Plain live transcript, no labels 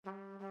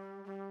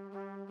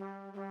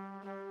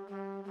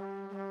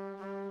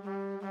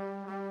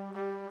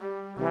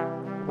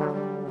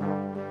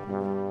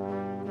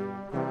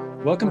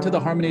Welcome to the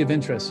Harmony of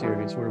Interest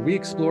series, where we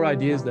explore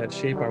ideas that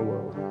shape our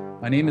world.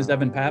 My name is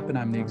Evan Papp, and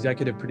I'm the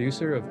executive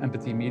producer of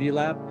Empathy Media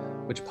Lab,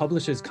 which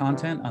publishes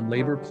content on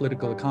labor,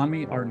 political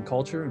economy, art, and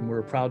culture, and we're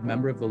a proud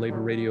member of the Labor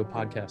Radio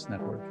Podcast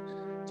Network.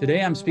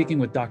 Today, I'm speaking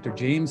with Dr.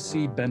 James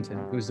C. Benton,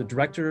 who is the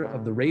director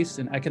of the Race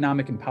and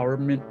Economic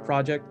Empowerment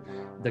Project,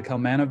 the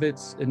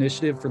Kalmanovitz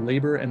Initiative for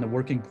Labor and the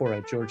Working Poor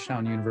at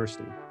Georgetown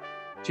University.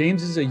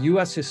 James is a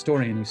U.S.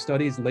 historian who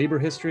studies labor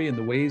history and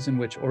the ways in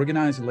which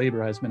organized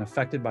labor has been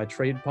affected by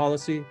trade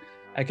policy,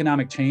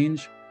 economic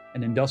change,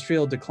 and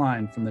industrial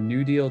decline from the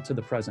New Deal to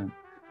the present.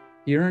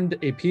 He earned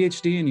a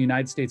PhD in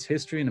United States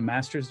history and a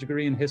master's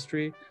degree in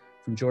history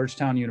from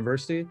Georgetown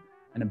University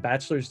and a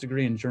bachelor's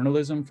degree in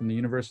journalism from the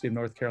University of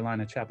North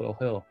Carolina, Chapel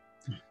Hill.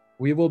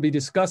 We will be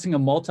discussing a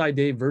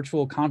multi-day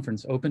virtual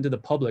conference open to the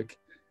public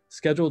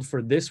scheduled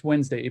for this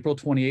Wednesday, April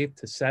 28th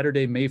to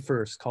Saturday, May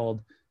 1st,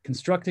 called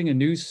Constructing a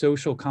New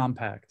Social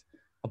Compact,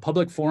 a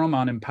public forum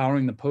on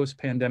empowering the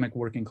post-pandemic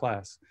working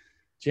class.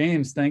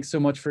 James, thanks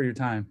so much for your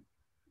time.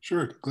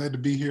 Sure, glad to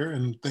be here,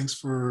 and thanks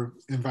for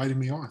inviting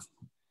me on.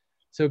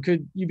 So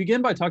could you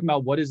begin by talking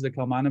about what is the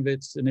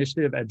Kalmanovitz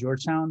Initiative at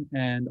Georgetown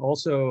and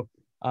also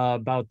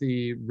about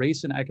the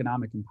Race and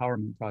Economic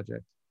Empowerment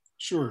Project?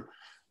 Sure.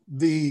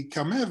 The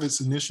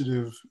Kalmanovitz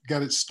Initiative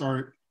got its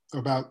start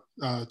about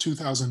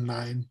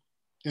 2009.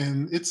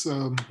 And it's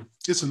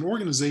an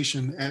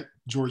organization at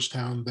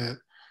Georgetown that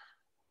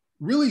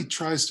really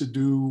tries to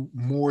do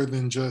more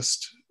than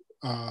just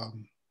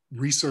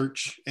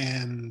research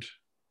and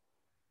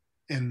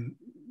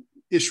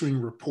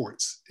issuing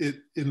reports. It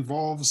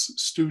involves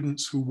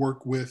students who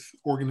work with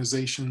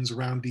organizations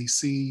around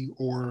DC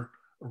or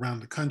around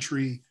the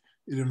country.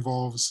 It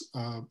involves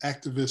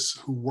activists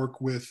who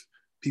work with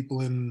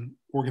people in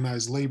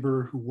organized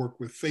labor, who work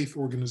with faith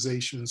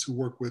organizations, who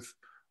work with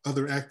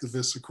other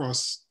activists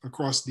across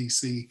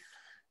DC.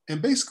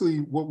 And basically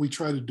what we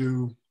try to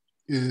do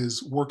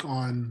is work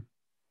on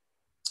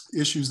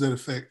issues that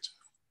affect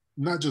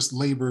not just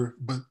labor,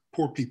 but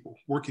poor people,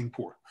 working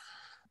poor.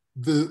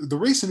 The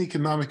Race and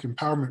Economic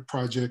Empowerment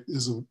Project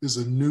is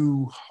a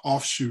new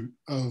offshoot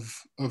of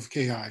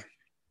KI.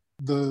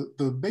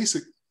 The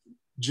basic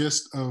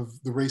gist of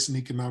the Race and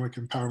Economic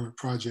Empowerment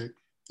Project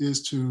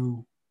is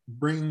to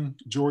bring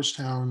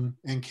Georgetown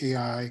and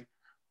KI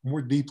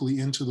more deeply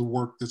into the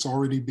work that's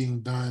already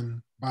being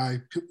done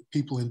by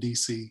people in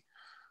DC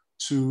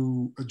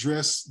to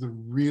address the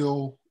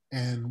real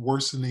and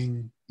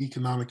worsening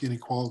economic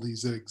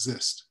inequalities that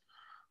exist.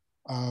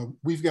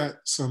 We've got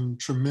some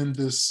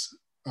tremendous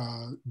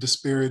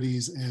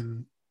disparities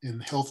in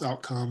health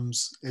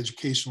outcomes,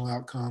 educational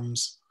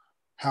outcomes,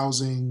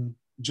 housing.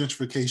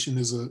 Gentrification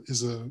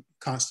is a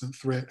constant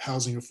threat.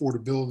 Housing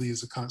affordability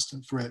is a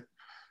constant threat.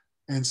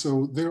 And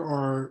so there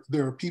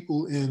are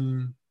people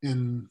in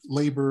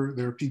labor,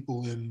 there are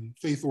people in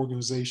faith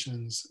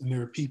organizations, and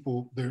there are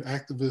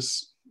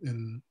activists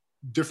in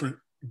different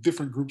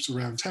groups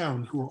around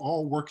town who are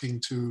all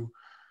working to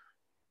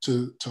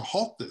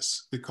halt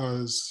this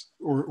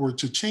or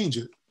to change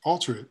it,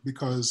 alter it,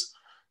 because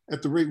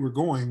at the rate we're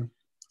going,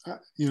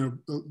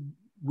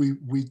 we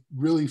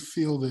really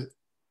feel that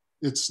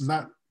it's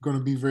not going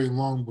to be very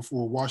long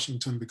before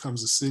Washington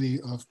becomes a city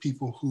of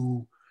people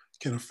who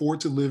can afford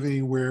to live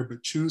anywhere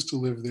but choose to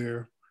live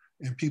there,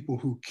 and people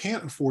who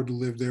can't afford to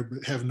live there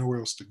but have nowhere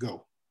else to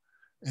go.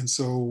 And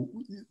so,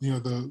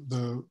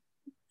 the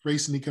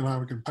Race and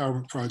Economic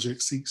Empowerment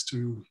Project seeks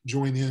to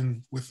join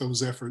in with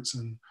those efforts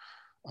and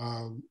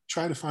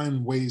try to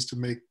find ways to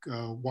make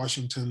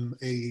Washington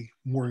a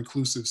more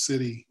inclusive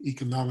city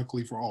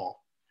economically for all.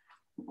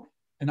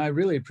 And I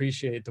really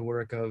appreciate the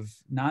work of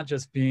not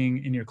just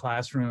being in your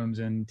classrooms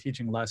and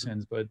teaching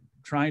lessons, but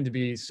trying to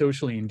be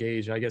socially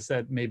engaged. I guess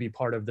that may be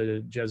part of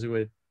the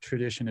Jesuit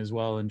tradition as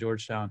well in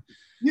Georgetown.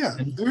 Yeah,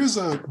 there's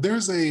a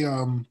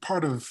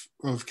part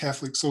of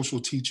Catholic social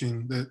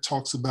teaching that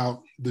talks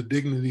about the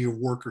dignity of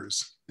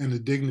workers and the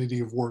dignity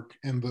of work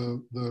and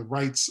the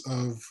rights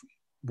of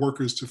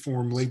workers to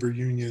form labor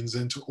unions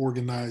and to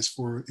organize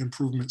for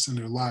improvements in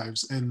their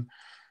lives. And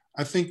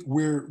I think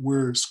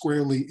we're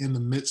squarely in the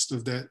midst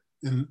of that,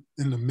 in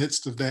the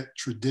midst of that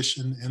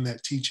tradition and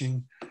that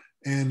teaching.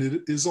 And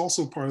it is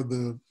also part of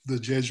the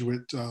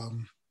Jesuit,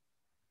 the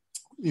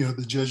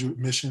Jesuit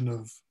mission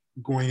of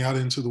going out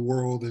into the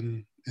world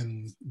and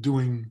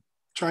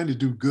trying to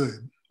do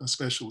good,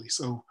 especially.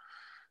 So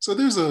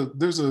there's a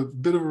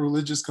bit of a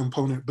religious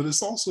component, but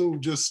it's also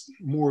just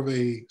more of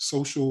a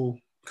social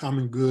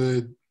common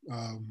good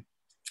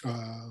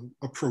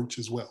approach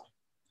as well.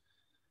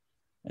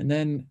 And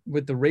then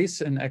with the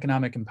Race and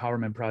Economic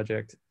Empowerment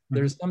Project,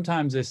 there's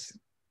sometimes this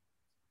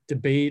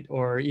debate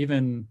or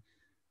even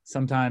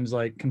sometimes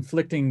like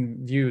conflicting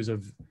views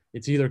of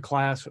it's either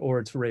class or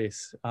it's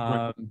race.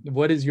 Right.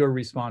 What is your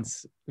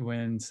response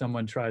when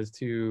someone tries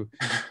to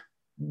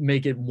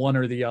make it one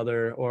or the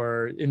other,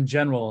 or in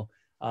general,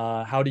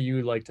 how do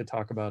you like to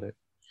talk about it?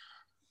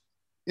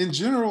 In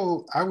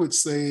general, I would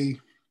say,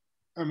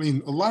 I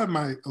mean, a lot of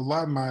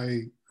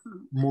my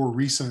more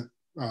recent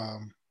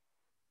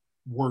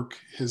work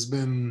has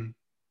been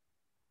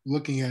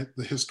looking at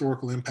the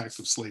historical impact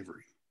of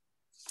slavery.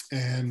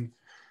 And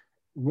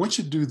once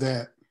you do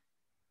that,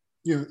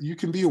 you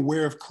can be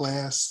aware of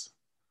class,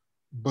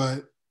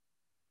 but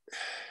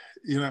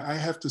I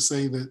have to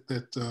say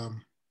that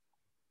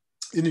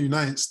in the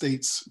United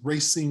States,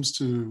 race seems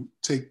to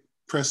take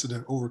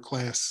precedent over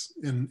class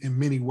in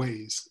many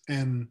ways.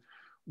 And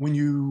when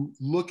you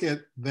look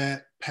at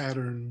that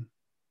pattern,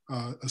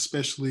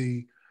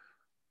 especially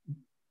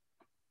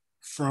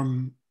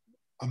from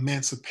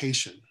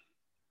emancipation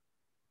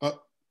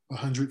up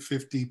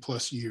 150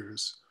 plus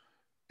years,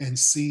 and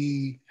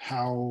see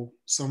how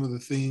some of the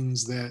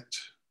things that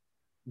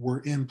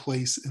were in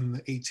place in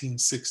the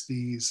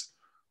 1860s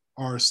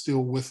are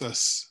still with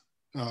us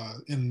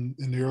in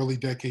the early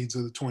decades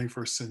of the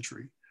 21st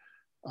century.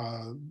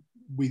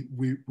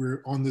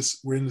 We're in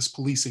this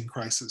policing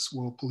crisis.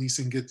 Well,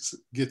 policing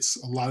gets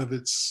a lot of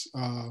its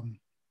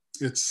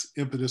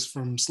impetus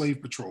from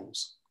slave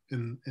patrols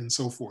and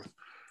so forth.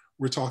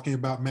 We're talking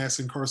about mass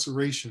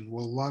incarceration.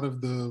 Well, a lot of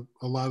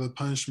the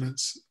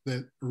punishments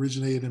that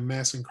originated in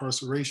mass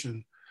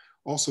incarceration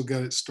also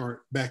got its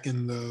start back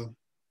in the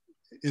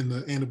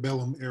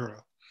antebellum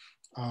era.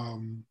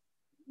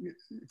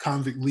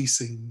 Convict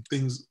leasing,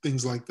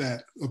 things like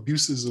that.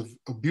 Abuses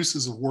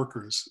of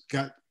workers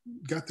got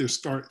their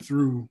start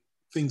through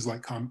things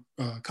like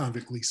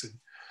convict leasing.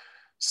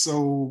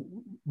 So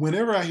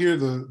whenever I hear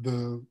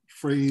the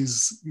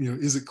phrase,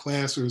 is it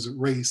class or is it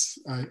race,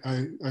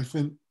 I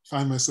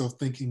find myself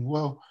thinking,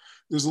 well,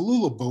 there's a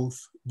little of both,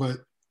 but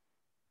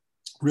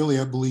really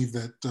I believe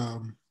that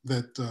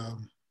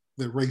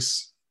that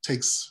race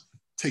takes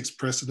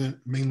precedent,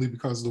 mainly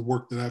because of the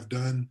work that I've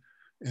done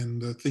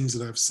and the things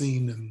that I've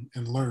seen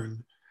and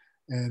learned.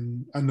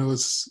 And I know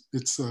it's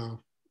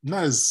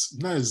not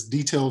as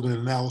detailed an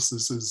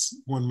analysis as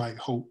one might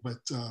hope, but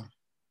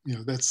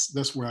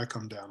that's where I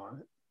come down on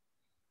it.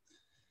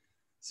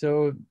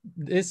 So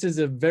this is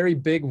a very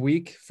big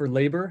week for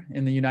labor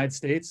in the United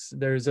States.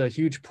 There's a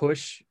huge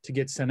push to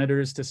get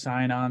senators to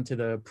sign on to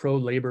the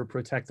Pro-Labor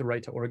Protect the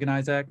Right to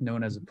Organize Act,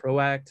 known as the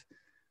PRO Act.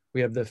 We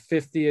have the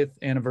 50th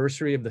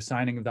anniversary of the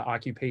signing of the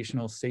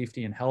Occupational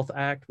Safety and Health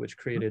Act, which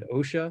created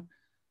OSHA.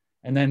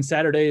 And then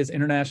Saturday is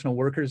International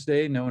Workers'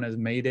 Day, known as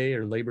May Day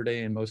or Labor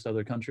Day in most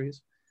other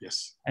countries.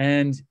 Yes.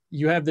 And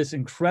you have this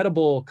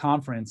incredible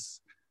conference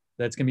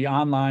that's going to be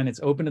online. It's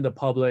open to the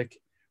public.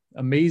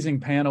 Amazing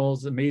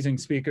panels, amazing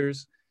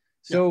speakers.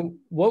 So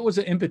what was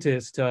the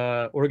impetus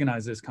to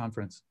organize this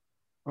conference?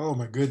 Oh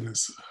my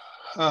goodness.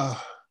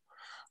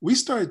 We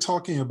started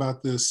talking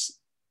about this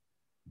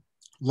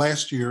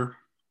last year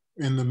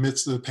in the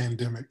midst of the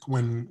pandemic,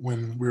 when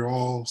we're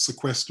all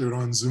sequestered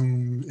on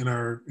Zoom in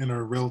our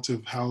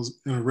relative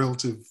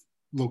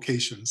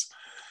locations.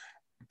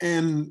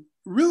 And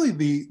really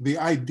the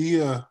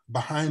idea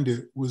behind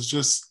it was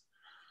just,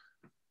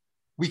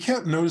 we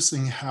kept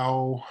noticing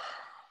how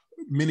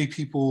many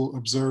people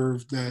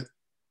observed that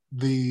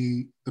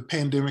the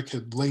pandemic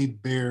had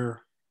laid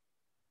bare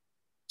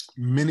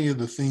many of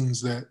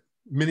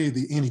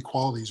the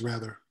inequalities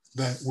rather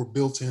that were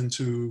built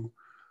into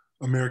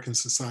American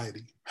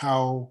society.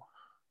 How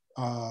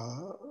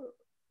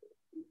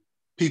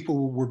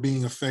people were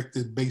being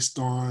affected based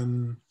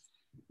on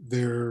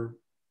their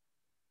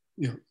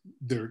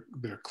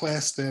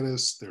class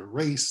status, their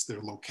race,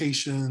 their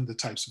location, the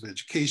types of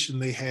education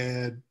they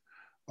had,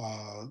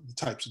 the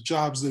types of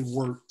jobs they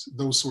worked,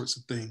 those sorts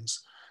of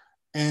things.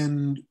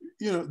 And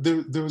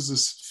there was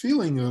this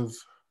feeling of,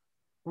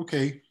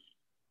 okay,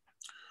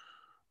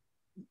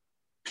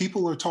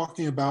 people are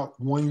talking about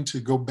wanting to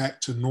go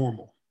back to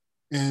normal.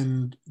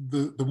 And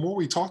the more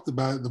we talked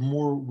about it, the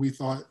more we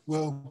thought,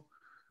 well,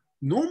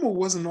 normal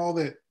wasn't all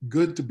that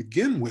good to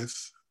begin with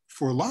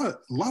for a lot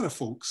of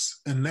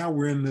folks. And now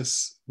we're in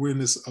this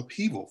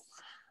upheaval.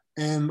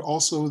 And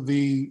also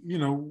the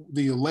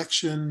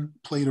election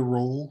played a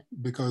role,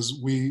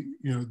 because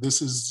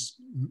this is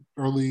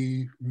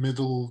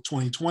middle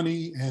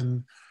 2020,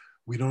 and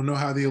we don't know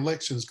how the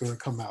election is going to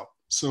come out.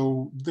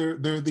 So there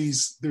are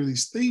these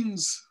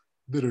things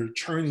that are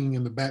churning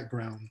in the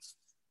background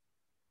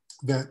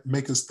that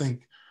make us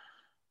think,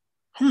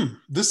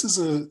 this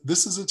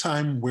is a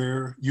time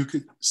where you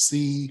could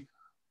see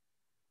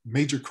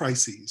major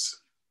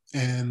crises,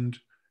 and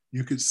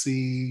you could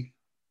see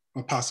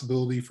a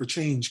possibility for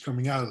change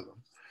coming out of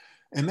them.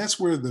 And that's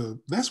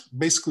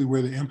basically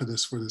where the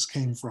impetus for this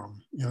came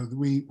from.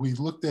 We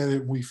looked at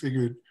it and we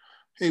figured,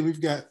 hey,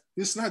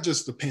 it's not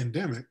just a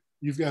pandemic.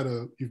 You've got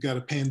a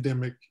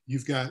pandemic,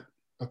 you've got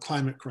a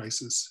climate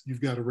crisis,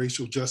 you've got a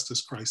racial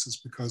justice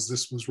crisis, because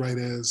this was right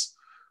as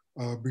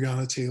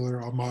Breonna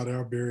Taylor, Ahmaud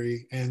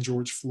Arbery, and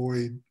George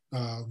Floyd,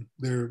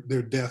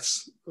 their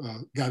deaths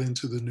got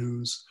into the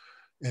news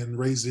and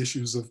raised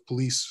issues of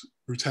police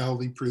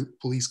brutality,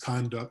 police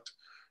conduct.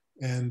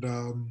 And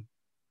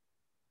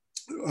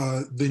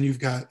then you've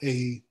got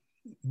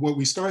what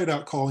we started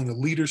out calling a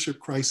leadership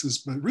crisis,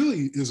 but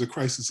really is a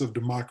crisis of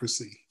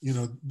democracy.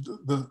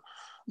 The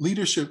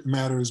leadership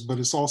matters, but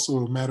it's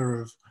also a matter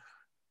of,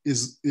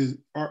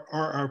 are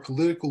our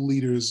political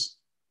leaders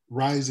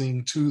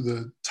rising to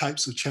the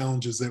types of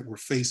challenges that we're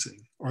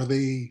facing? Are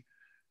they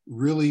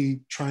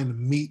really trying to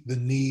meet the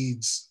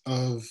needs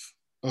of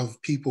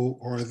people,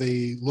 or are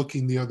they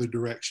looking the other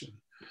direction?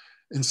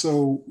 And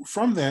so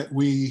from that,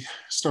 we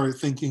started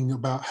thinking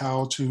about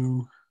how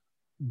to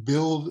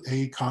build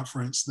a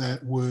conference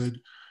that would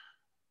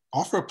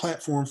offer a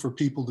platform for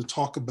people to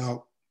talk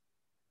about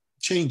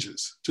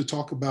changes, to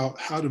talk about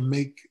how to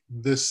make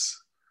this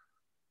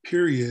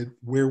period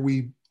where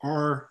we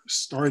are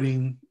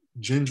starting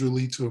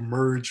gingerly to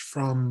emerge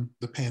from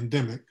the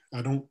pandemic.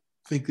 I don't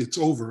think it's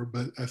over,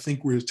 but I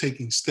think we're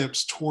taking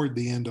steps toward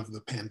the end of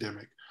the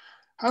pandemic.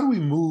 How do we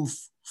move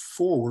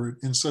forward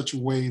in such a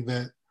way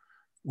that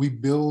we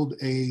build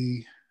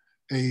a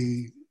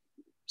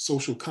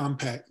social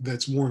compact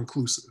that's more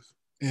inclusive?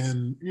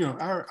 And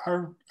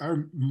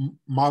our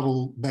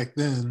model back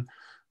then,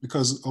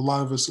 because a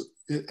lot of us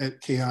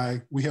at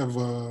KI, we have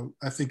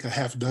I think a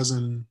half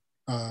dozen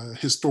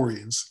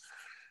historians,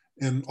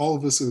 and all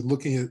of us are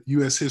looking at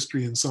U.S.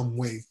 history in some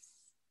way.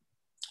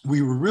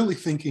 We were really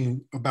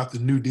thinking about the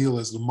New Deal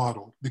as the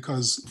model,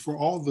 because for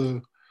all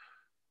the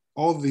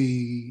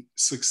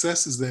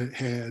successes that it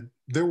had,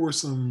 there were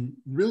some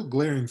real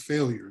glaring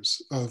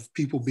failures of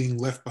people being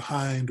left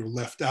behind or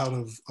left out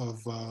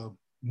of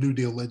New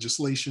Deal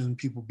legislation,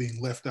 people being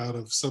left out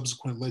of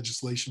subsequent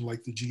legislation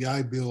like the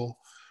GI Bill.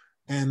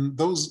 And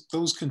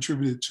those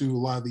contributed to a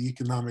lot of the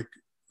economic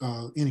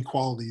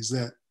inequalities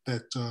that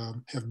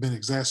have been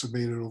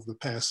exacerbated over the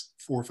past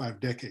 4 or 5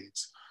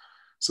 decades.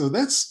 So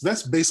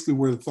that's basically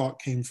where the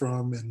thought came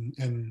from,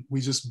 and we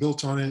just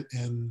built on it,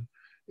 and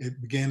it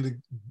began to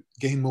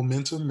gain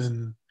momentum.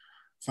 And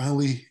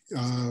finally,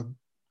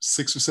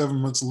 6 or 7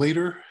 months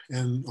later,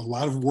 and a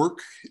lot of work,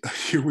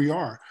 here we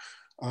are.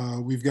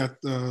 We've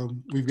got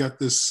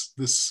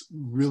this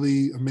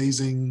really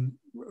amazing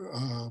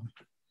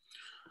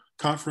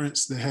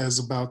conference that has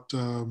about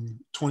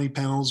 20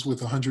 panels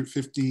with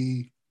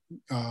 150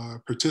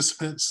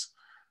 participants,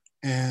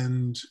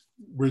 and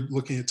we're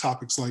looking at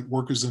topics like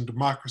workers and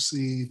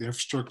democracy, the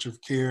infrastructure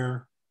of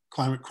care,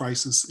 climate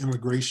crisis,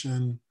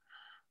 immigration,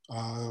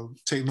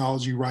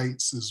 technology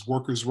rights as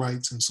workers'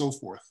 rights, and so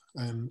forth.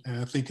 And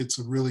I think it's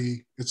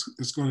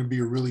going to be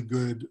a really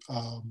good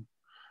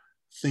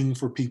thing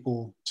for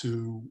people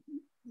to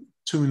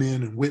tune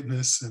in and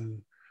witness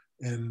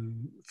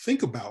and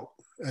think about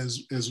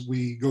as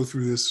we go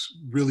through this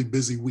really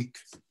busy week.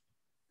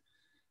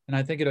 And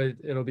I think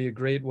it'll be a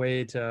great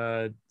way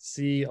to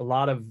see a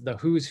lot of the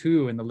who's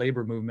who in the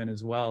labor movement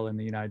as well in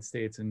the United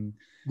States. And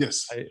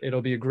yes,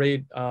 it'll be a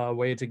great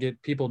way to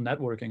get people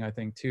networking, I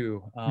think,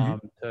 too,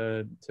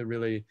 to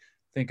really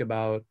think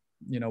about,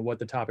 what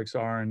the topics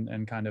are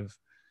and kind of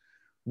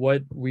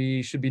what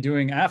we should be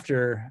doing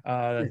after,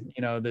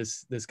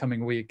 this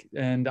coming week.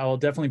 And I'll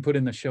definitely put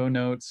in the show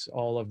notes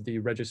all of the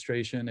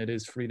registration. It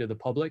is free to the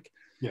public.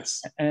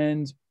 Yes.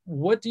 And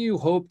what do you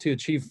hope to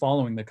achieve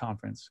following the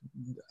conference?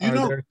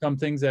 Are there some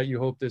things that you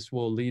hope this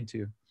will lead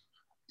to?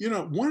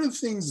 One of the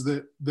things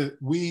that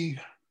we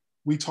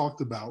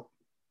talked about,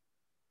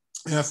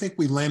 and I think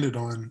we landed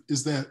on,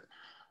 is that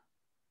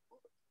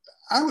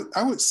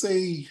I would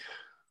say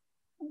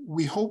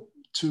we hope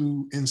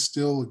to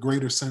instill a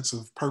greater sense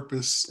of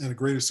purpose and a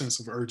greater sense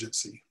of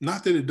urgency.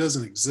 Not that it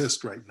doesn't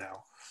exist right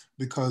now,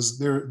 because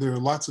there are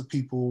lots of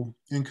people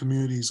in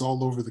communities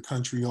all over the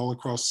country, all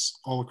across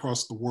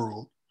the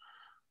world,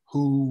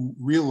 who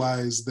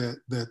realize that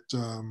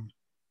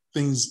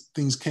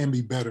things can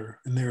be better,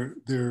 and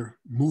they're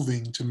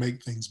moving to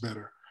make things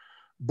better.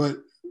 But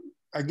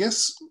I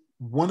guess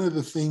one of the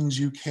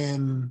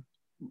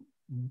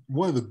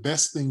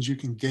best things you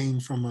can gain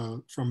from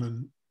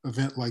an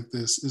event like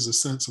this is a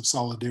sense of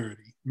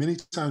solidarity. Many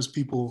times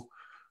people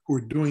who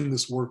are doing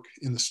this work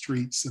in the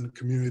streets and the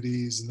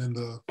communities and in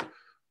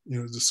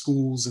the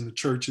schools and the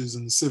churches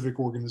and the civic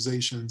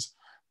organizations,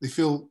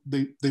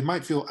 they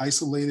might feel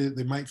isolated,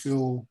 they might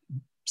feel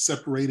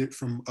separated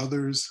from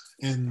others.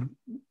 And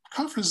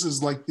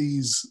conferences like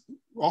these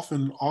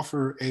often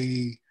offer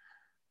a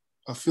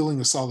feeling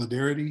of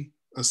solidarity,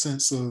 a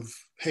sense of,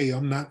 hey,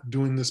 I'm not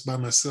doing this by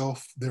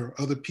myself. There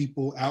are other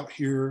people out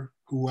here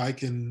who I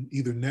can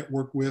either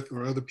network with,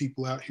 or other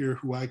people out here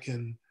who I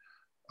can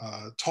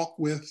talk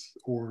with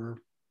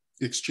or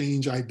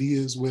exchange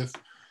ideas with.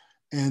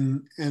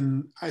 And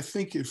I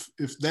think if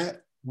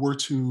that were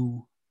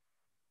to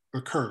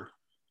occur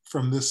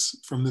from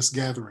this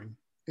gathering,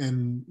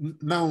 and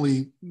not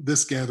only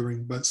this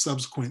gathering, but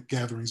subsequent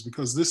gatherings,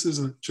 because this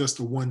isn't just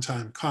a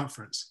one-time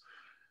conference.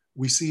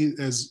 We see it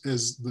as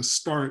the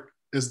start,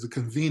 as the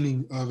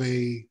convening of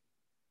a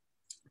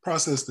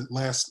process that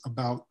lasts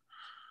about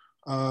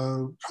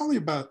probably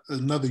about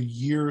another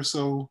year or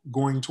so,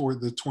 going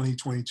toward the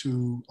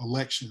 2022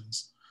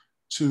 elections,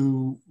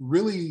 to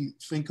really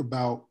think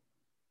about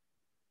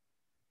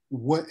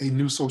what a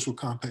new social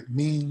compact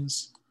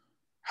means,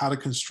 how to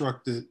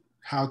construct it,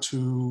 how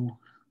to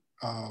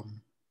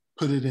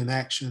put it in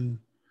action,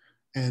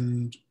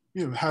 and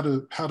how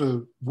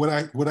to what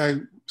I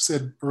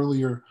said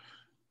earlier.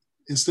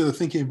 Instead of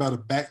thinking about a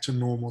back to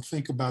normal,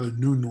 think about a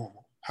new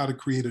normal. How to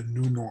create a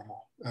new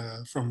normal,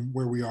 from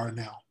where we are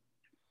now.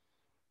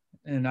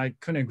 And I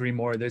couldn't agree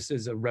more. This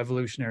is a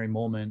revolutionary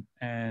moment.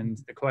 And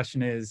the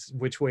question is,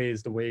 which way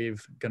is the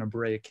wave going to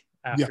break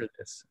after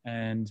this?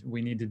 And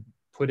we need to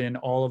put in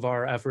all of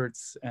our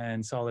efforts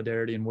and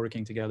solidarity and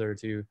working together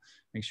to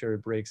make sure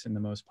it breaks in the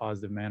most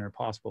positive manner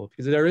possible.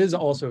 Because there is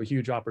also a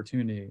huge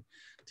opportunity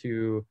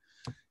to,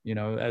 you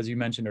know, as you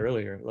mentioned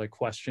earlier, like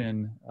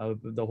question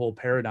the whole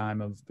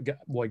paradigm of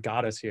what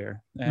got us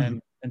here.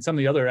 And some of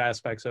the other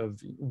aspects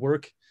of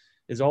work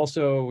is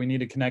also, we need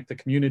to connect the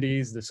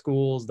communities, the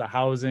schools, the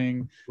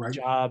housing,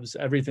 jobs,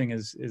 everything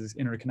is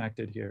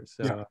interconnected here.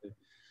 So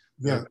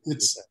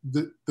it's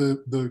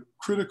the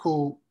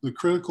critical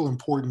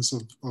importance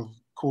of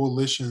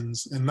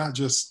coalitions, and not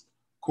just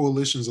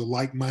coalitions of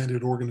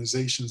like-minded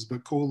organizations,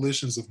 but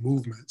coalitions of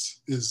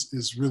movements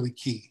is really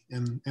key.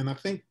 And I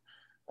think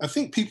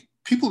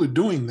people are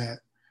doing that,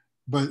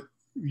 but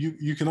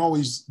we can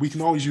always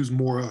use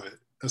more of it.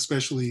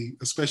 Especially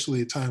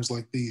at times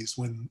like these,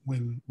 when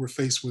we're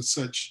faced with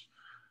such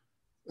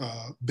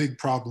big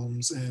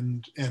problems,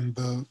 and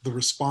the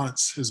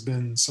response has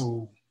been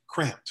so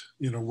cramped,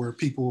 you know, where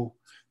people,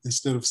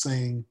 instead of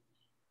saying,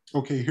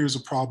 okay, here's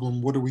a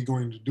problem, what are we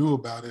going to do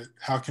about it,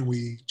 how can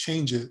we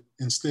change it,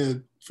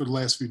 instead, for the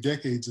last few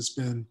decades, it's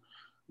been,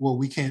 well,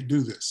 we can't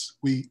do this,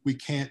 we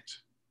can't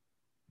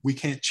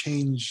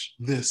change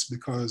this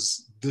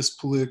because this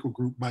political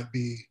group might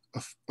be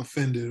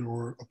offended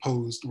or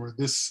opposed, or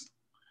this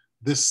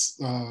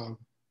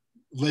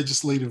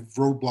legislative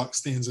roadblock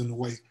stands in the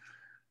way.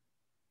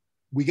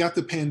 We got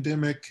the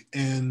pandemic,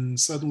 and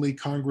suddenly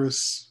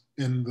Congress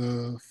and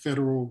the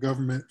federal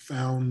government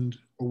found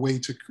a way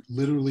to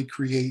literally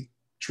create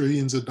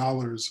trillions of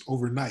dollars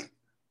overnight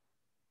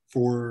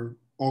for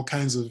all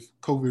kinds of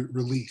COVID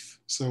relief.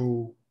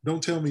 So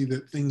don't tell me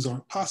that things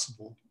aren't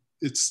possible.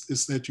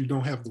 It's that you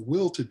don't have the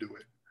will to do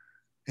it.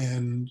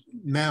 And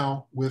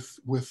now with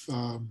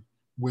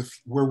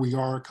where we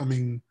are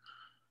coming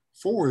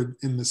forward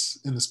in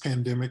this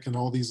pandemic and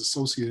all these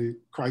associated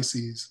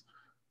crises,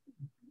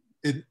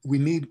 we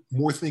need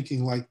more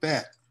thinking like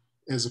that,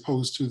 as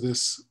opposed to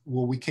this,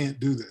 well, we can't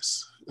do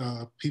this.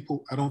 I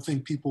don't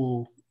think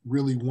people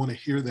really want to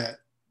hear that.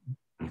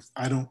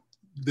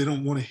 They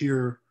don't want to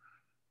hear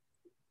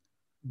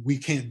we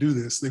can't do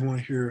this. They want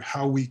to hear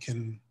how we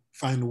can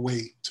find a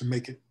way to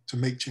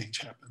make change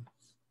happen.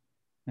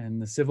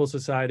 And the civil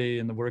society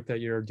and the work that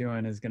you're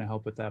doing is going to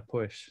help with that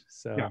push.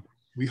 So yeah,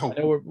 we hope.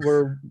 I know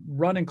we're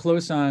running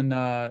close on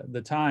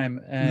the time.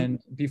 And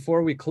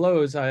before we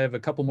close, I have a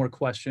couple more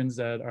questions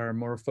that are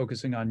more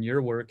focusing on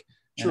your work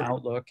and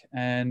outlook.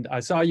 And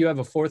I saw you have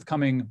a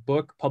forthcoming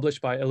book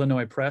published by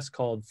Illinois Press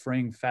called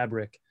Fraying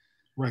Fabric.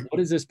 Right.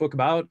 What is this book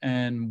about,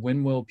 and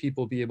when will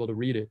people be able to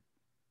read it?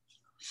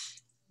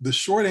 The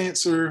short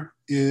answer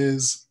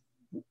is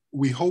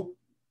we hope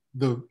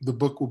the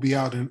book will be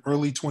out in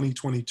early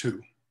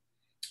 2022.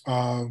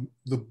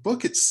 The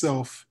book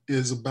itself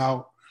is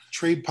about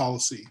trade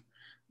policy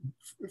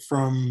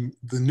from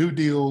the New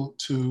Deal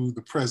to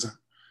the present.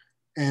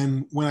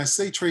 And when I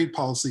say trade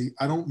policy,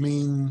 I don't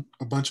mean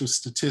a bunch of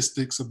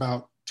statistics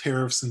about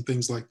tariffs and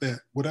things like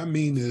that. What I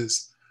mean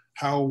is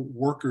how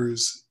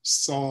workers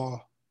saw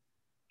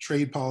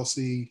trade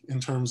policy in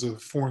terms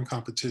of foreign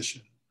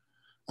competition.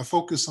 I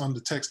focus on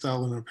the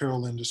textile and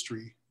apparel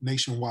industry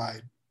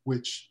nationwide,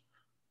 which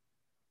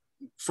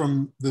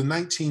from the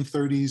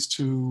 1930s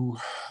to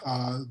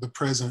the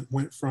present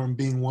went from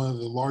being one of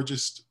the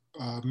largest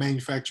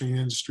manufacturing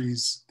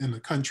industries in the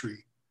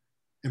country,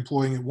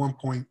 employing at one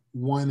point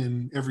 1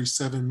 in every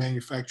 7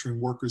 manufacturing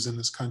workers in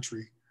this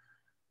country,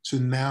 to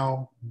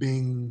now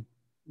being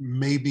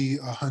maybe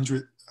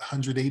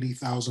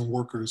 180,000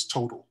 workers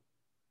total,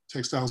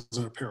 textiles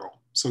and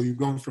apparel. So you've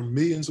gone from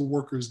millions of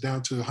workers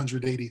down to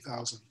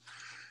 180,000.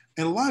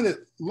 And a lot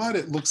of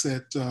it looks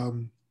at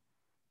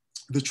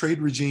the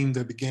trade regime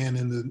that began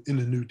in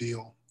the New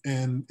Deal.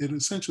 And it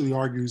essentially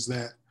argues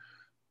that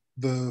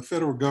the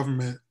federal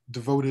government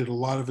devoted a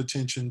lot of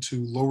attention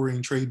to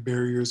lowering trade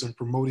barriers and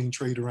promoting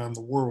trade around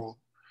the world,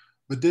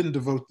 but didn't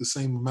devote the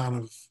same amount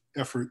of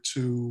effort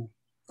to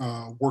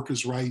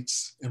workers'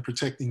 rights and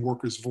protecting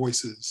workers'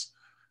 voices.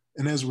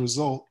 And as a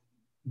result,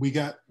 we've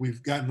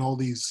gotten all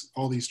these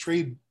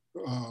trade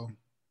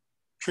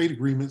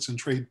agreements and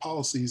trade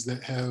policies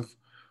that have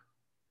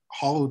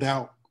hollowed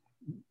out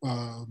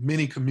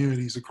many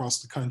communities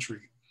across the country.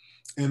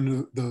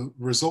 And the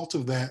result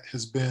of that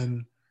has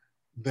been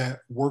that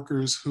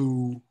workers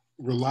who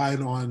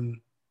relied on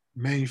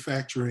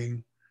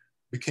manufacturing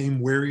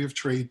became wary of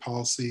trade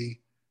policy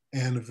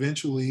and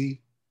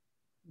eventually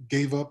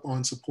gave up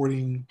on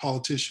supporting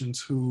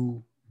politicians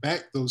who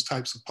backed those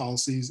types of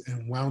policies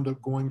and wound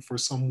up going for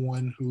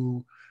someone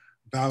who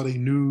vowed a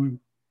new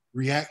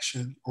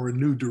reaction or a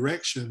new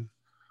direction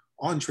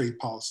on trade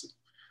policy.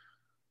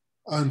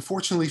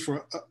 Unfortunately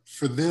for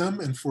them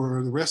and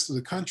for the rest of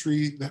the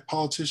country, that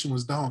politician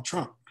was Donald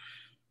Trump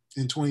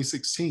in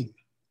 2016.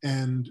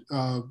 And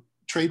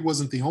trade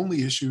wasn't the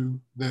only issue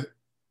that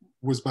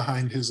was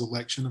behind his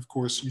election. Of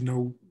course, you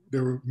know,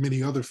 there were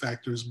many other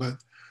factors, but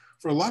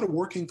for a lot of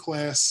working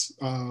class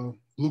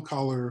blue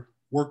collar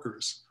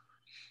workers,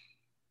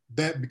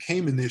 that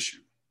became an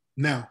issue.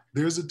 Now,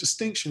 there's a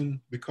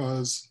distinction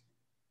because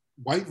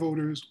white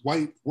voters,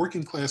 white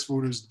working class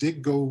voters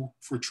did go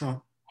for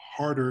Trump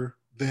harder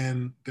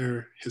than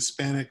their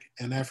Hispanic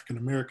and African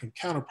American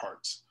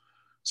counterparts.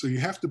 So you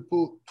have to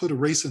put a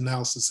race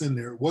analysis in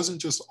there. It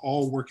wasn't just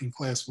all working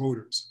class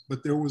voters,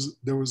 but there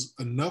was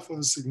enough of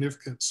a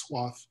significant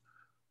swath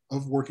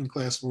of working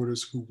class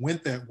voters who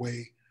went that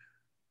way,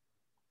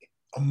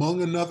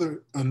 among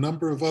a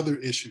number of other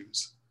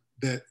issues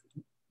that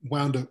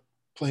wound up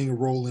playing a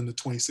role in the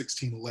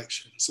 2016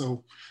 election.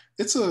 So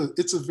it's a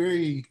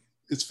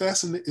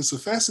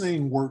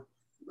fascinating work,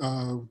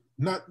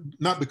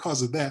 not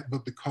because of that,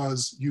 but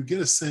because you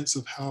get a sense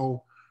of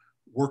how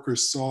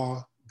workers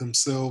saw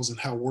themselves and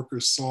how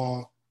workers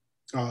saw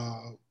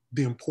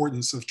the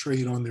importance of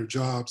trade on their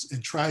jobs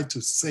and tried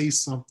to say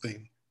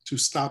something to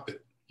stop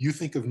it. You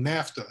think of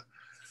NAFTA.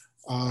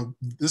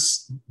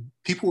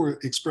 People were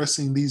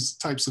expressing these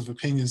types of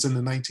opinions in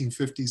the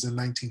 1950s and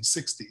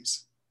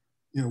 1960s,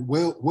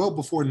 well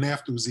before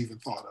NAFTA was even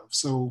thought of.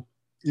 So,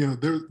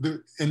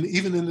 and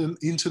even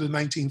into the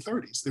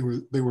 1930s,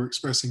 they were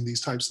expressing these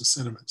types of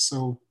sentiments.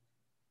 So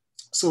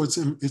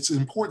it's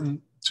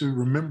important to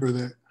remember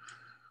that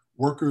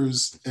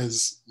workers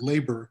as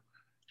labor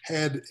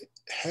had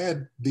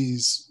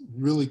these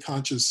really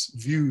conscious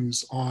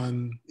views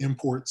on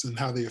imports and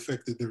how they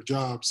affected their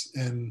jobs.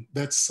 And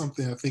that's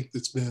something I think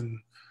that's been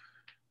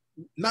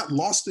not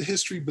lost to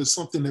history, but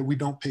something that we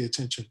don't pay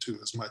attention to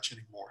as much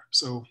anymore.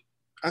 So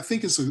I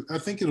think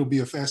it'll be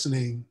a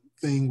fascinating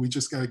thing. We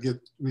just got to get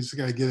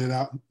it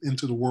out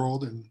into the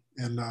world,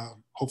 and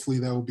hopefully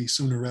that will be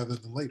sooner rather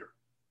than later.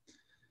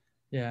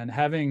 Yeah, and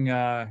having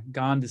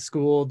gone to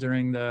school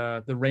during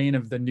the reign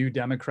of the New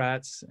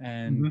Democrats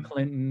and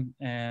Clinton,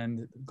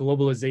 and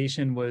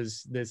globalization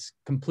was this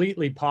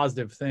completely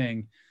positive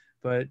thing.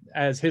 But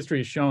as history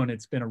has shown,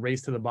 it's been a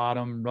race to the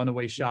bottom,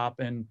 runaway shop.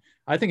 And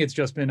I think it's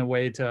just been a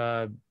way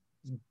to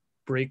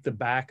break the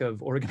back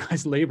of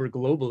organized labor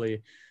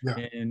globally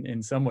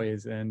in some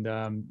ways. And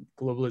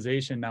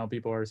globalization, now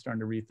people are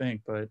starting to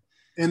rethink. But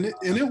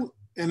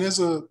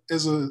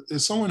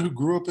as someone who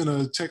grew up in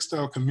a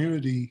textile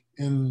community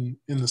in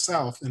the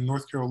South, in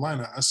North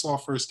Carolina, I saw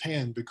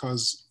firsthand,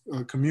 because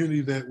a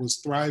community that was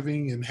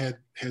thriving and had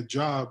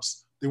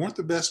jobs, they weren't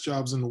the best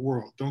jobs in the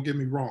world, don't get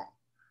me wrong,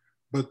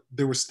 but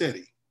they were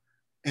steady.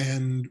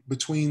 And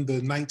between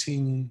the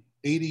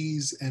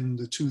 1980s and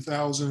the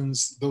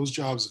 2000s, those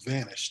jobs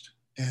vanished.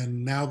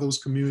 And now those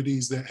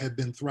communities that had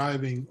been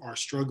thriving are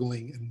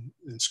struggling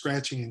and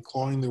scratching and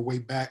clawing their way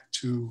back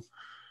to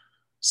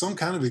some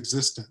kind of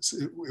existence.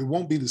 It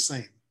won't be the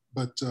same,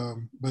 but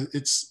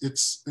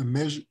it's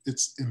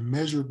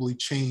immeasurably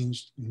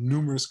changed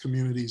numerous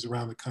communities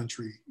around the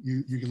country.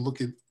 You can look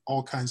at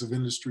all kinds of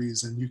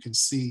industries and you can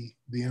see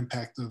the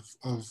impact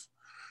of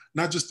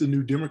not just the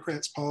New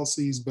Democrats'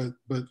 policies, but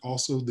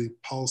also the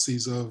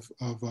policies of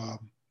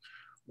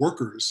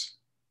workers.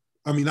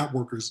 I mean, not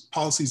workers,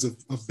 policies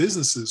of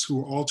businesses who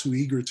are all too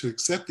eager to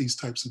accept these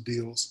types of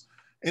deals.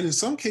 And in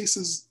some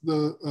cases,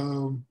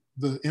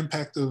 the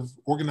impact of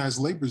organized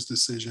labor's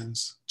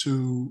decisions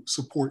to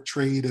support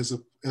trade as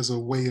a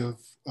way of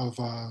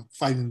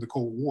fighting the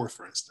Cold War,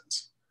 for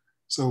instance.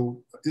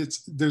 So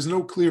there's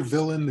no clear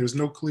villain, there's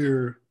no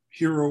clear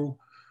hero.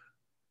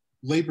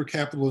 Labor,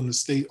 capital, and the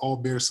state all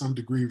bear some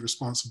degree of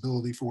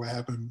responsibility for what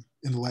happened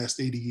in the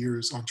last 80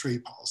 years on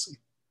trade policy.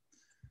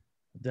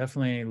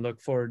 Definitely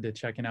look forward to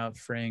checking out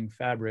Fraying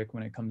Fabric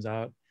when it comes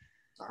out.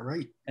 All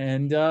right.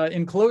 And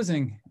in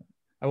closing,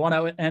 I want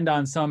to end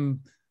on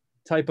some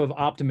type of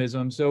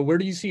optimism. So where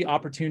do you see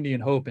opportunity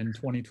and hope in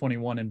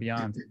 2021 and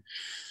beyond?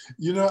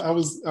 I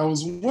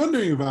was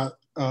wondering about,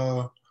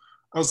 I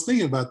was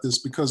thinking about this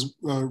because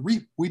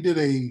we did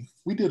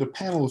a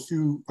panel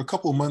a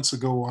couple of months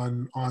ago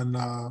on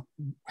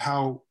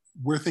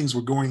where things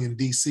were going in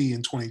DC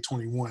in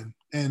 2021.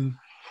 And,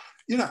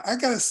 I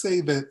gotta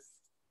say that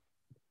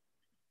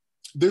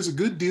there's a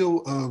good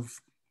deal of,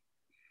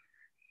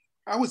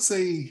 I wouldn't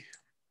say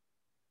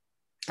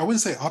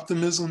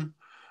optimism,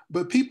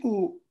 but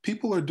people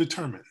are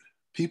determined.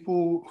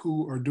 People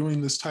who are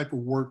doing this type of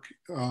work,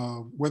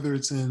 whether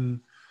it's in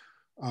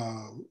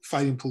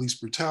fighting police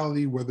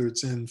brutality, whether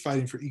it's in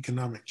fighting for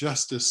economic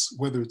justice,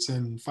 whether it's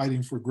in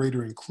fighting for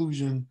greater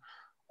inclusion,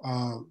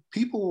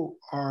 people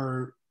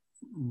are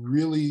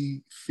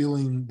really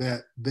feeling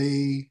that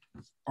they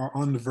are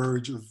on the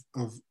verge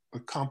of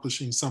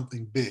accomplishing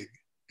something big.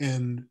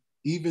 And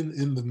even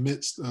in the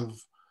midst of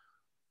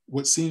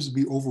what seems to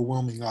be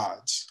overwhelming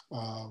odds,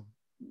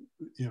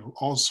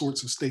 all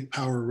sorts of state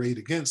power arrayed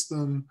against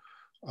them,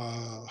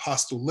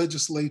 hostile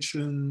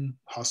legislation,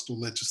 hostile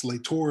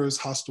legislators,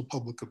 hostile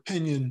public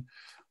opinion.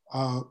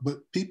 But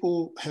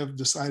people have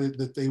decided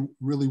that they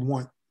really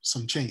want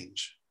some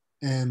change.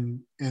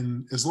 And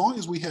as long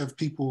as we have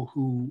people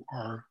who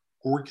are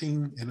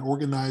working and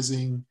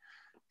organizing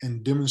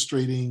and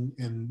demonstrating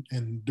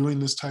and doing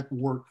this type of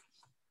work,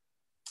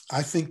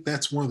 I think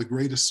that's one of the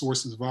greatest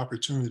sources of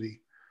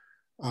opportunity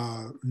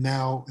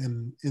now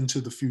and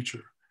into the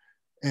future.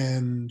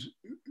 And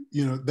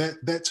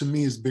that to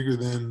me is bigger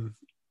than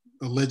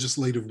a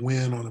legislative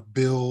win on a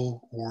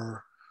bill,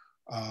 or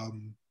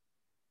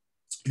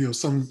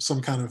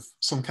some kind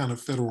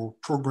of federal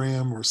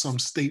program or some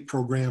state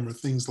program or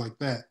things like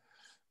that.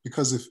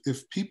 Because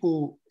if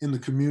people in the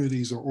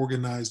communities are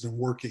organized and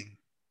working,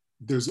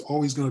 there's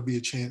always going to be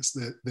a chance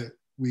that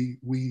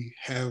we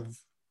have,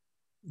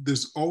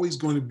 there's always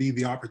going to be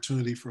the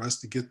opportunity for us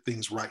to get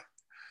things right.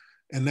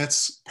 And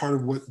that's part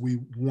of what we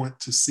want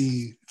to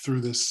see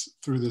through this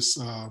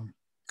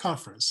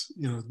conference.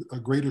 A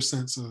greater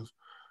sense of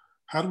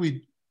how do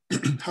we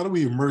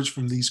emerge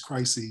from these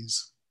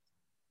crises?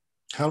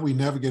 How do we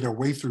navigate our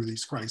way through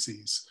these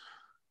crises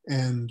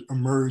and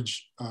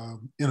emerge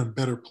in a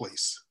better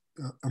place?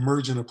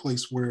 Emerge in a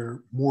place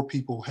where more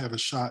people have a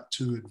shot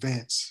to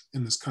advance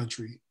in this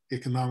country,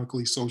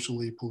 economically,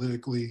 socially,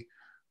 politically,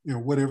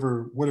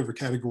 whatever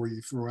category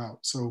you throw out.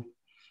 So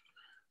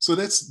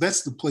that's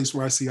the place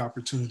where I see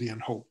opportunity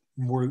and hope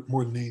more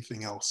than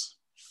anything else.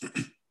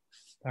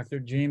 Dr.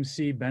 James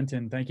C.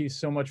 Benton, thank you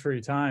so much for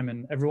your time.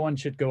 And everyone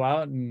should go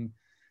out and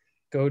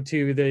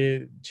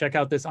check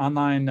out this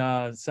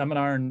online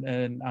seminar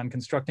and on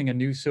constructing a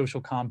new social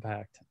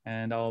compact.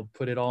 And I'll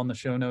put it all in the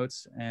show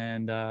notes.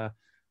 And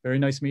very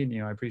nice meeting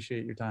you. I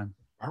appreciate your time.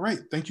 All right.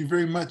 Thank you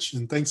very much.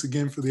 And thanks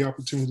again for the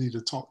opportunity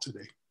to talk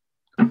today.